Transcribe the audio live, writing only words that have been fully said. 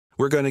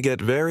We're going to get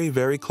very,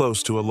 very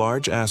close to a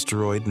large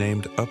asteroid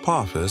named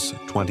Apophis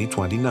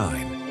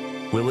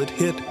 2029. Will it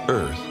hit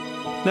Earth?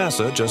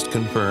 NASA just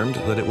confirmed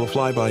that it will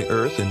fly by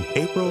Earth in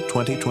April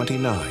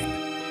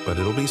 2029, but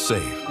it'll be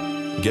safe.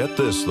 Get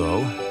this,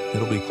 though,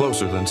 it'll be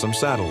closer than some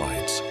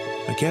satellites.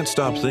 I can't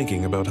stop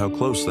thinking about how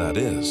close that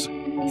is.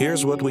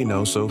 Here's what we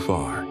know so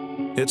far.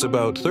 It's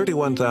about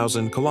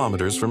 31,000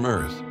 kilometers from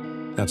Earth.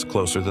 That's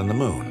closer than the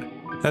Moon.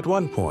 At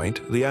one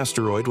point, the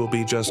asteroid will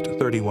be just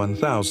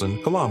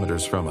 31,000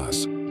 kilometers from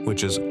us,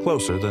 which is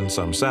closer than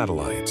some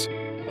satellites.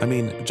 I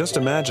mean, just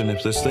imagine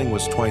if this thing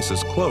was twice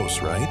as close,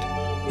 right?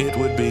 It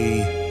would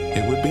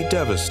be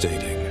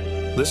devastating.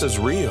 This is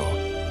real.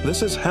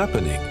 This is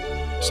happening.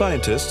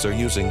 Scientists are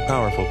using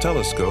powerful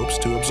telescopes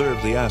to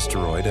observe the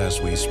asteroid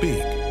as we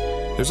speak.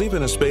 There's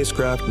even a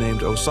spacecraft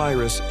named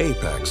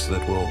OSIRIS-APEX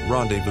that will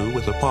rendezvous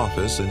with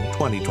Apophis in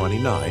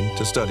 2029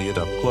 to study it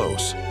up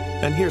close.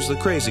 And here's the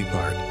crazy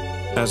part.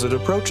 As it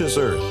approaches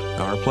Earth,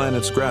 our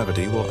planet's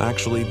gravity will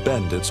actually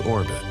bend its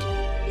orbit.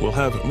 We'll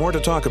have more to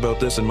talk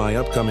about this in my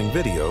upcoming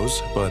videos,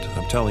 but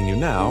I'm telling you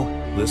now,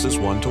 this is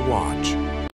one to watch.